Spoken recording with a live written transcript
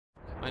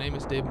My name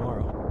is Dave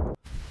Morrow.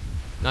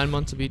 9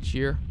 months of each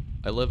year,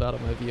 I live out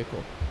of my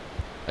vehicle.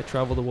 I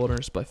travel the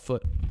wilderness by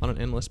foot on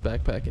an endless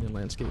backpacking and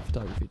landscape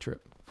photography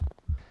trip.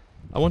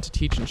 I want to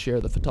teach and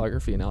share the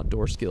photography and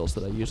outdoor skills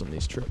that I use on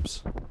these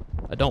trips.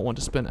 I don't want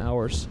to spend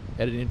hours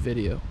editing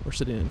video or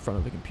sitting in front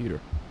of a computer,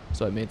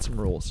 so I made some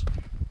rules.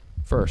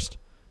 First,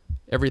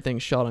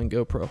 everything's shot on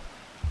GoPro.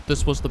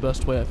 This was the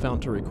best way I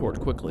found to record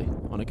quickly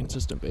on a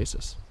consistent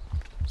basis.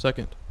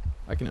 Second,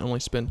 I can only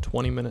spend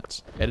 20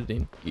 minutes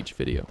editing each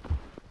video.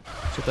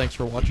 So thanks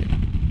for watching,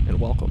 and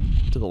welcome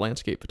to the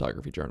Landscape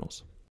Photography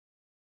Journals.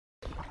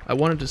 I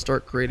wanted to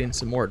start creating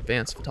some more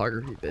advanced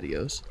photography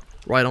videos,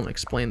 where I don't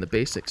explain the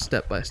basic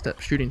step-by-step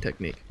shooting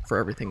technique for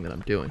everything that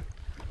I'm doing.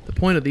 The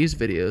point of these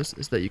videos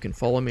is that you can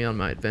follow me on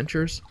my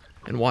adventures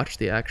and watch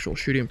the actual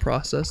shooting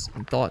process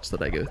and thoughts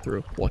that I go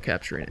through while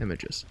capturing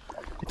images.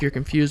 If you're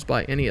confused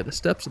by any of the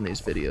steps in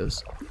these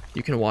videos,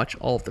 you can watch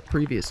all of the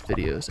previous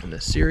videos in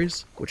this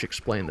series, which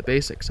explain the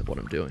basics of what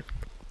I'm doing.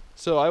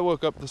 So I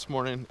woke up this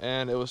morning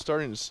and it was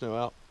starting to snow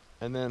out,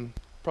 and then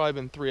probably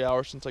been 3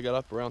 hours since I got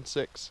up, around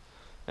 6,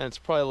 and it's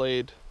probably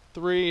laid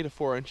 3 to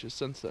 4 inches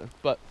since then,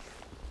 but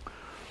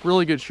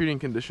really good shooting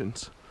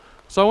conditions.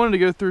 So I wanted to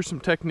go through some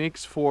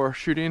techniques for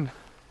shooting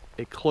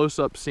a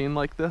close-up scene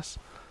like this.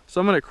 So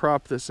I'm going to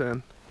crop this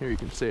in. Here you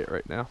can see it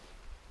right now.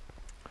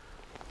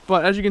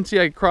 But as you can see,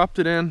 I cropped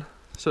it in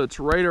so it's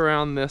right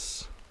around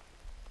this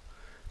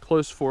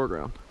close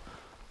foreground.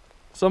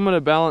 So I'm going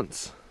to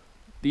balance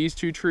these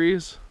two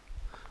trees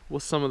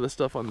with some of the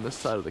stuff on this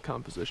side of the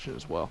composition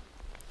as well.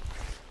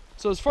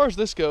 So as far as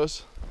this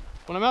goes,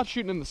 when I'm out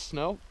shooting in the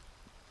snow,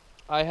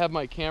 I have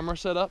my camera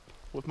set up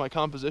with my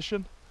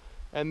composition,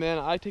 and then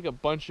I take a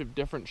bunch of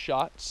different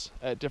shots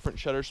at different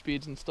shutter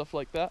speeds and stuff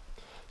like that,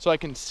 so I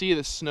can see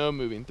the snow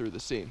moving through the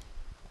scene.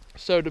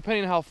 So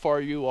depending on how far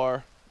you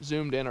are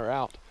zoomed in or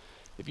out,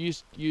 if you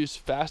use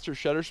faster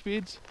shutter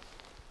speeds,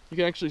 you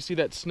can actually see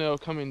that snow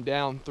coming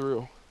down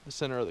through the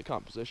center of the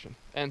composition.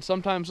 And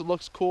sometimes it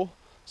looks cool,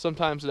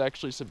 sometimes it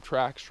actually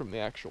subtracts from the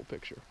actual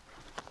picture.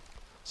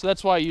 So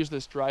that's why I use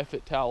this dry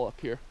fit towel up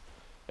here.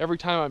 Every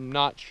time I'm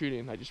not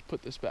shooting, I just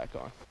put this back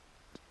on.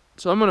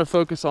 So I'm going to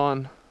focus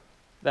on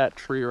that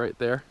tree right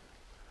there,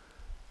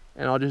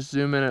 and I'll just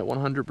zoom in at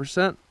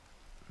 100%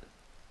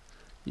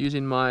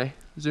 using my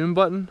zoom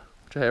button,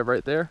 which I have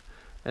right there,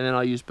 and then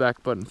I'll use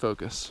back button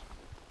focus.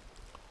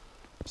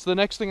 So the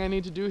next thing I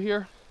need to do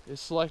here is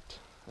select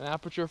an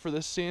aperture for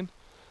this scene.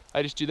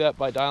 I just do that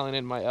by dialing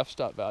in my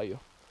f-stop value.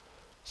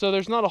 So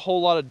there's not a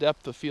whole lot of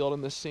depth of field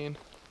in this scene.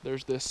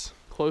 There's this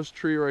close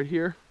tree right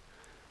here,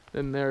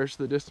 then there's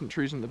the distant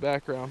trees in the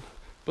background,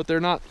 but they're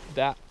not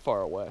that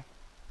far away.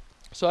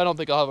 So I don't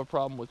think I'll have a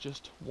problem with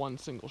just one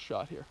single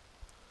shot here.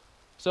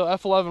 So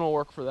F11 will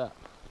work for that.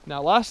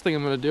 Now last thing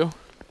I'm going to do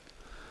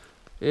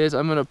is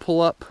I'm going to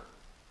pull up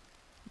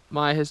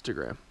my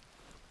histogram.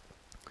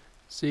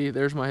 See,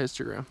 there's my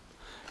histogram.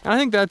 And I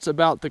think that's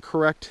about the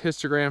correct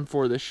histogram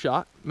for this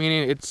shot,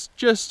 meaning it's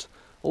just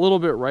a little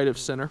bit right of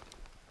center.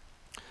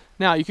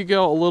 Now you could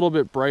go a little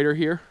bit brighter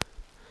here,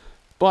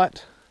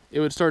 but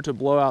it would start to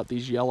blow out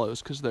these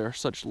yellows because they're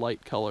such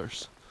light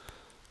colors.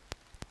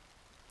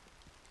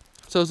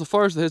 So as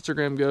far as the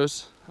histogram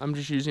goes, I'm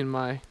just using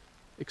my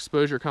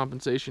exposure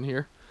compensation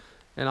here,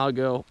 and I'll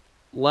go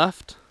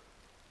left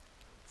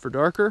for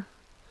darker,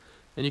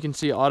 and you can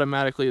see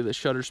automatically the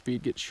shutter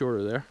speed gets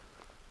shorter there.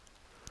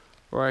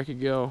 Or I could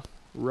go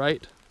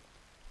right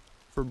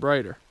for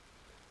brighter,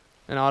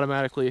 and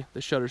automatically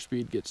the shutter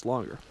speed gets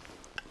longer.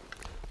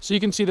 So you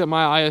can see that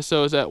my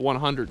ISO is at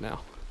 100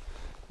 now.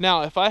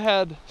 Now if I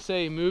had,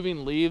 say,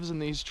 moving leaves in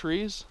these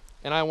trees,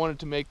 and I wanted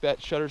to make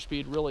that shutter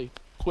speed really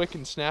quick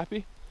and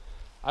snappy,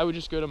 I would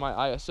just go to my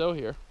ISO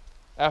here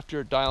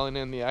after dialing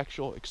in the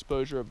actual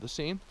exposure of the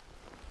scene.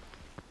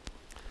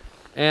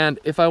 And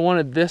if I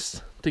wanted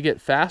this to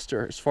get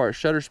faster as far as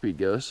shutter speed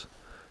goes,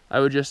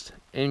 I would just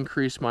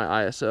increase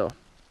my ISO.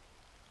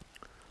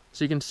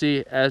 So you can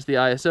see as the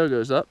ISO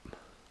goes up,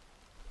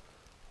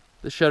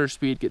 the shutter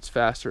speed gets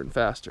faster and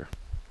faster.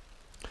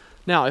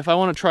 Now, if I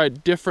want to try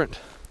different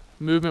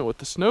movement with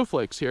the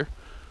snowflakes here,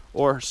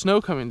 or snow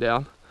coming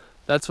down,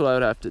 that's what I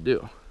would have to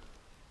do.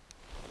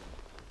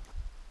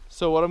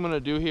 So what I'm going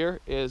to do here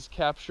is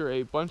capture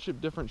a bunch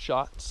of different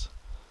shots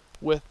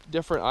with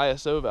different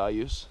ISO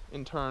values,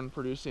 in turn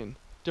producing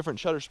different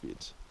shutter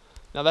speeds.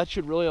 Now that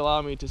should really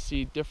allow me to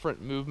see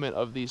different movement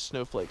of these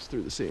snowflakes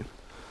through the scene.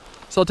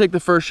 So I'll take the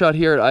first shot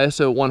here at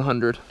ISO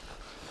 100,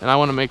 and I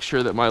want to make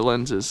sure that my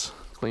lens is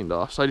cleaned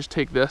off. So I just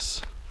take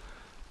this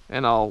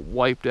and I'll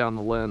wipe down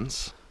the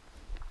lens.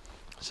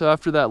 So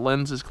after that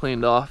lens is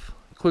cleaned off,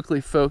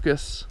 quickly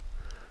focus.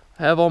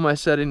 I have all my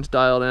settings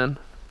dialed in,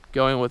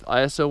 going with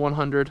ISO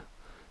 100,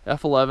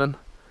 F11,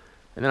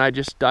 and then I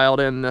just dialed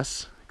in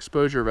this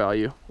exposure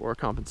value or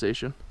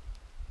compensation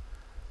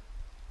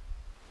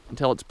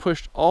until it's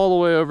pushed all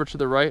the way over to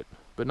the right,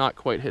 but not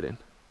quite hitting.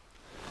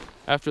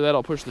 After that,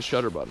 I'll push the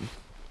shutter button.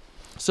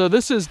 So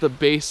this is the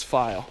base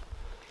file.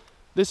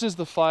 This is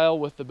the file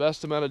with the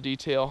best amount of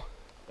detail.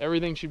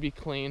 Everything should be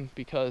clean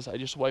because I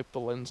just wiped the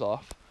lens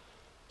off.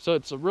 So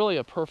it's really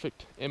a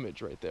perfect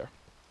image right there.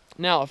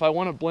 Now, if I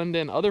want to blend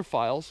in other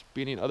files,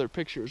 meaning other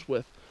pictures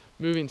with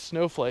moving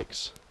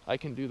snowflakes, I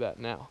can do that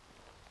now.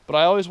 But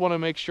I always want to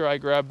make sure I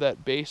grab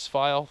that base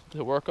file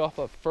to work off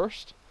of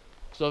first,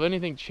 so if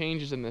anything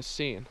changes in this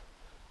scene,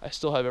 I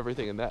still have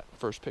everything in that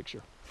first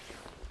picture.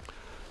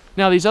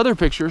 Now these other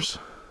pictures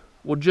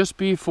will just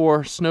be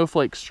for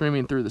snowflakes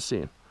streaming through the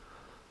scene.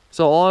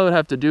 So all I would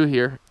have to do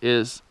here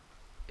is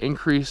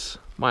increase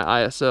my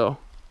ISO,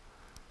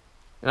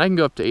 and I can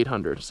go up to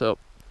 800. So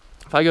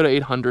if I go to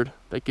 800,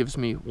 that gives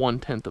me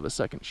 1/10 of a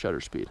second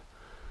shutter speed.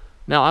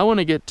 Now I want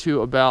to get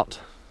to about,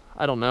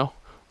 I don't know,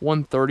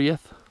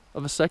 1/30th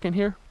of a second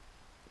here.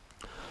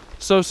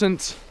 So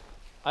since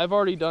I've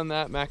already done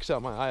that, maxed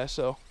out my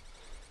ISO,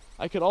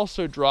 I could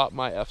also drop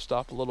my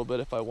f-stop a little bit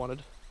if I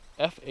wanted.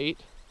 F8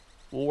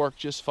 will work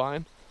just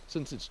fine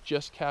since it's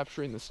just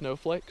capturing the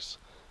snowflakes.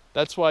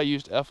 That's why I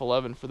used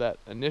F11 for that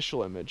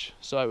initial image,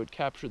 so I would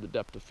capture the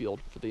depth of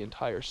field for the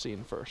entire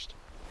scene first.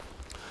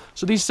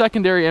 So these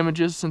secondary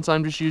images, since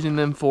I'm just using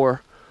them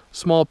for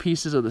small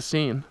pieces of the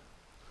scene,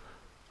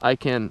 I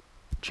can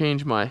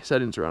change my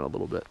settings around a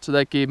little bit. So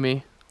that gave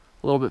me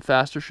a little bit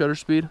faster shutter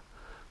speed.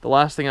 The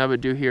last thing I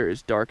would do here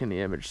is darken the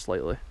image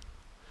slightly,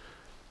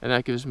 and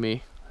that gives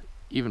me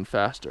even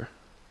faster.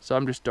 So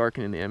I'm just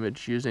darkening the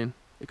image using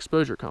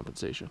exposure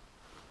compensation.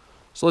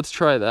 So let's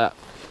try that.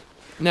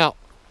 Now,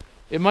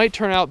 it might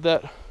turn out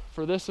that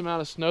for this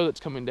amount of snow that's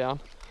coming down,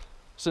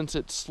 since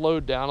it's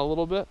slowed down a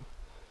little bit,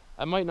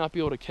 I might not be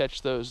able to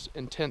catch those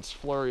intense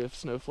flurry of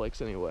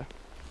snowflakes anyway.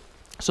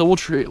 So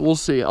we'll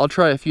see. I'll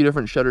try a few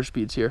different shutter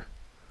speeds here.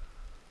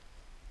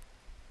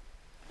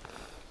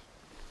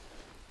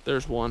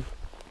 There's one.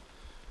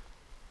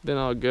 Then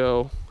I'll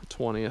go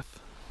 20th.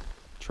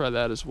 Try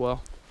that as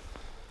well.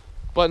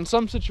 But in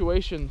some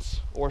situations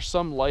or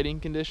some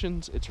lighting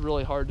conditions, it's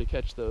really hard to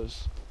catch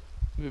those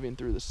moving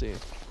through the scene.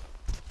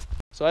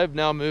 So I have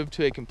now moved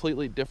to a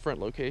completely different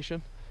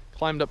location.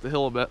 Climbed up the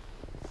hill a bit.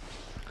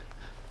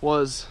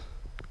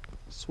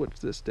 Switch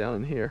this down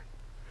in here.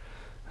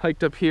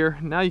 Hiked up here.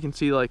 Now you can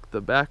see like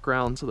the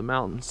backgrounds of the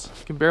mountains.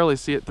 You can barely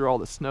see it through all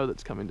the snow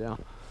that's coming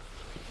down.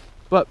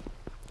 But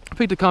I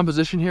picked a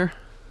composition here.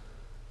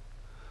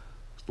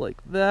 Like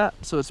that.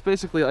 So it's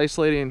basically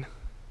isolating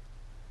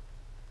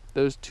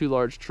those two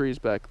large trees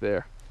back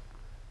there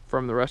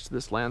from the rest of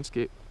this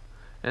landscape.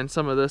 And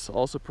some of this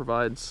also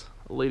provides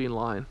a leading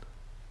line,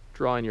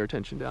 drawing your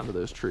attention down to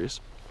those trees.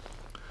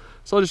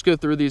 So I'll just go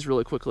through these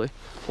really quickly.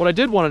 What I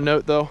did want to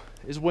note though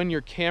is when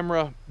your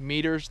camera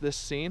meters this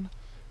scene,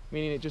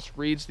 meaning it just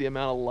reads the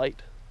amount of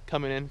light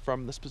coming in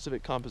from the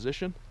specific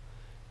composition,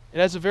 it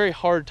has a very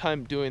hard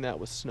time doing that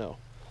with snow.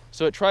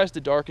 So it tries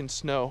to darken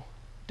snow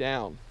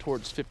down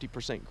towards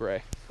 50%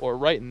 gray, or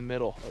right in the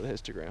middle of the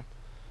histogram.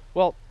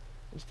 Well,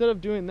 instead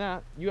of doing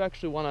that, you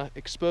actually want to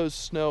expose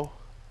snow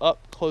up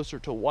closer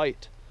to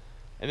white,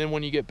 and then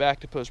when you get back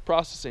to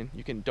post-processing,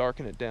 you can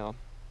darken it down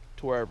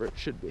to wherever it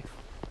should be.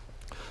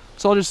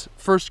 So I'll just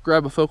first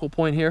grab a focal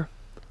point here.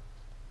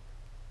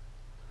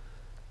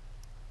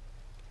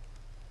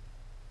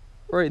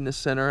 Right in the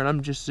center, and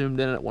I'm just zoomed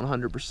in at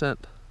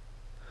 100%.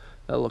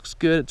 That looks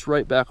good. It's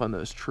right back on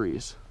those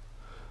trees.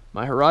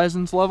 My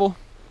horizon's level.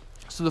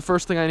 So the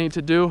first thing I need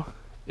to do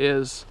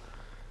is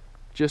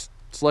just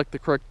select the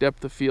correct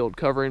depth of field,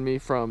 covering me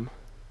from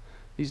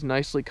these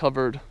nicely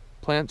covered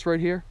plants right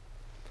here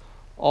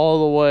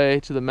all the way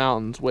to the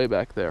mountains way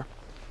back there.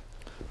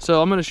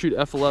 So I'm going to shoot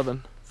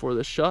f11 for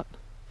this shot.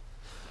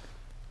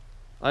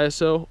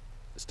 ISO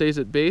stays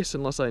at base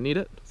unless I need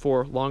it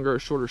for longer or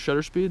shorter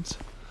shutter speeds.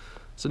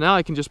 So now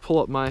I can just pull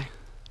up my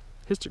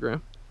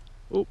histogram.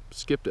 Oh,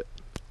 skipped it.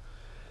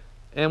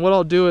 And what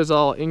I'll do is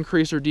I'll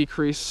increase or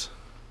decrease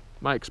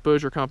my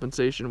exposure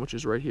compensation, which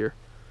is right here,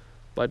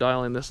 by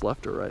dialing this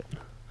left or right.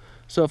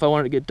 So if I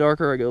want it to get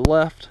darker, I go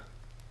left.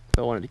 If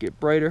I want it to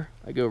get brighter,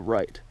 I go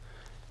right.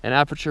 And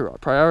aperture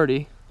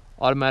priority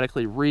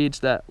automatically reads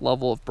that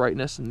level of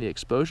brightness in the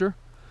exposure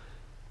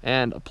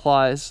and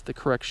applies the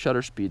correct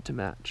shutter speed to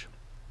match.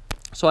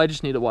 So I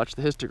just need to watch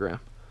the histogram.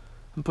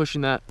 I'm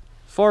pushing that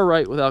far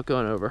right without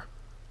going over.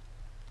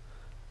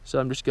 So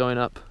I'm just going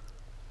up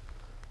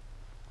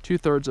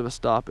 2/3 of a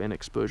stop in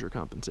exposure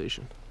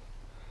compensation.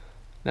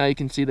 Now you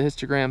can see the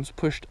histogram's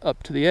pushed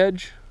up to the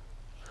edge,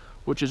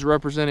 which is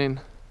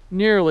representing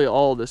nearly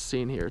all of this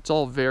scene here. It's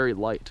all very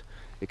light,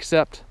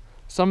 except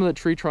some of the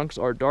tree trunks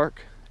are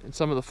dark and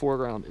some of the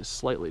foreground is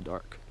slightly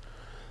dark.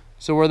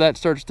 So where that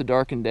starts to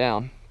darken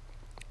down,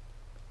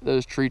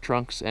 those tree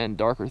trunks and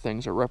darker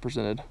things are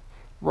represented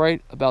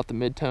right about the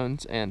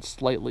midtones and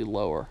slightly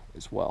lower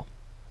as well.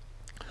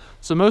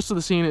 So most of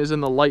the scene is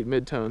in the light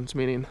midtones,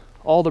 meaning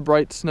all the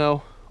bright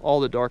snow, all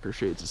the darker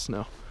shades of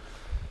snow.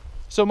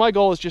 So my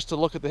goal is just to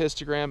look at the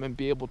histogram and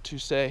be able to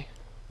say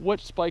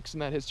which spikes in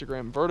that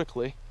histogram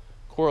vertically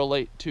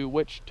correlate to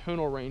which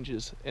tonal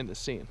ranges in the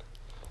scene.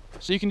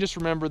 So you can just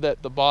remember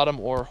that the bottom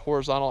or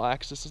horizontal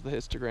axis of the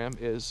histogram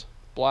is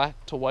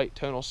black to white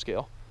tonal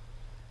scale.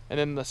 And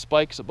then the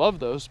spikes above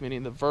those,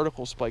 meaning the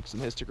vertical spikes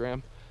in the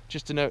histogram,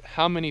 just denote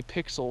how many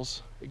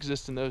pixels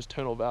exist in those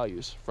tonal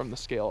values from the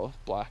scale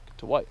of black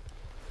to white.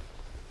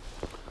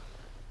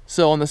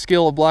 So on the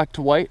scale of black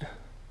to white,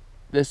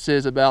 this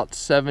is about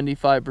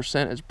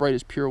 75% as bright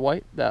as pure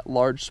white, that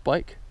large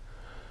spike.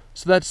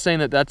 So that's saying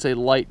that that's a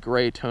light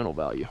gray tonal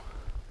value.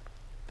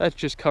 That's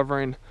just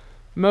covering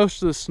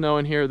most of the snow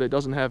in here that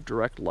doesn't have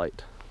direct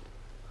light.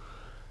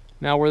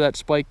 Now where that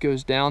spike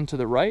goes down to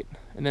the right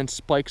and then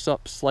spikes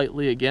up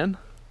slightly again,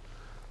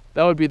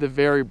 that would be the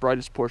very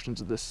brightest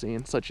portions of this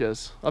scene, such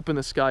as up in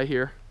the sky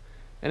here,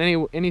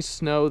 and any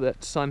snow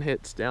that sun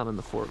hits down in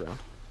the foreground.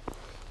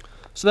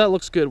 So that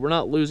looks good. We're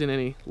not losing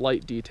any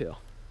light detail.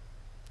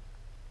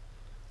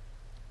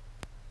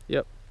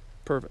 Yep,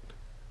 perfect.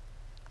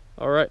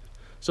 All right,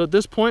 so at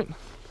this point,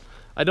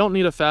 I don't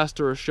need a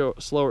faster or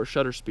slower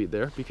shutter speed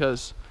there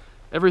because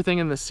everything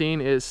in the scene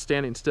is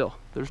standing still.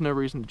 There's no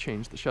reason to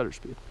change the shutter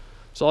speed.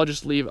 So I'll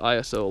just leave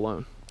ISO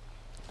alone.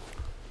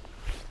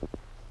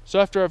 So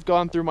after I've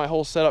gone through my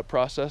whole setup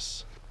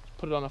process,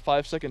 put it on a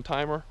 5-second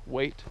timer,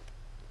 wait,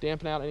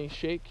 dampen out any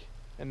shake,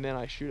 and then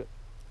I shoot it.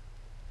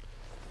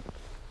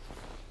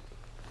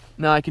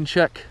 Now I can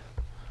check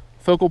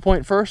focal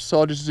point first, so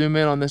I'll just zoom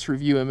in on this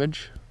review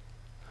image.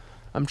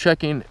 I'm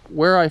checking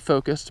where I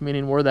focused,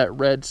 meaning where that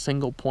red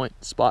single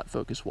point spot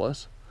focus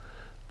was.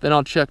 Then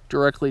I'll check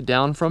directly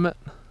down from it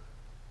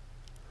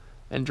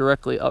and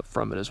directly up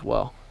from it as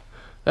well.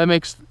 That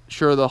makes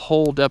sure the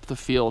whole depth of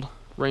field,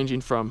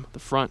 ranging from the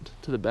front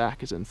to the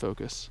back, is in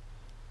focus.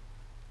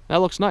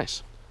 That looks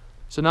nice.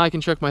 So now I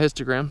can check my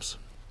histograms.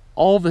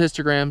 All of the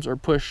histograms are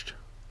pushed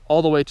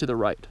all the way to the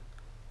right,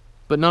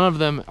 but none of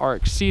them are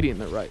exceeding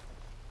the right.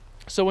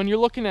 So when you're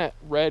looking at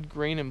red,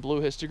 green, and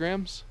blue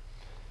histograms,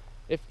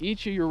 if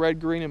each of your red,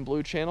 green, and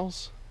blue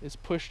channels is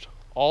pushed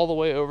all the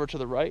way over to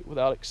the right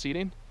without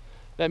exceeding,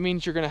 that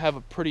means you're going to have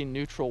a pretty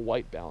neutral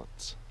white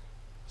balance.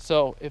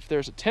 So if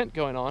there's a tint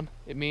going on,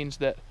 it means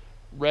that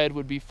red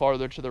would be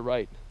farther to the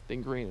right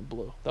than green and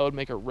blue. That would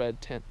make a red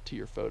tint to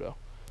your photo.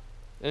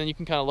 And then you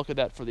can kind of look at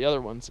that for the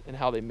other ones and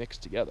how they mix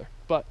together.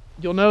 But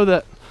you'll know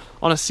that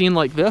on a scene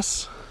like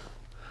this,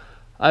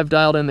 I've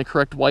dialed in the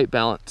correct white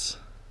balance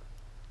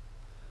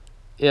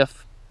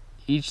if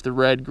each the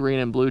red, green,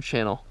 and blue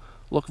channel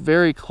look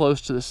very close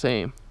to the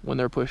same when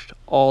they're pushed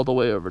all the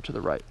way over to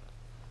the right.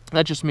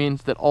 That just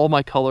means that all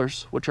my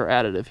colors, which are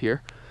additive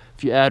here,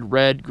 if you add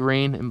red,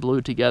 green, and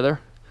blue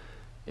together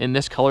in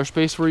this color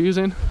space we're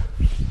using,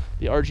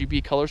 the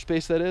RGB color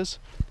space that is,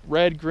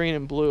 red, green,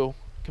 and blue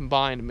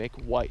combined make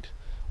white.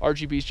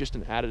 RGB is just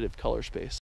an additive color space.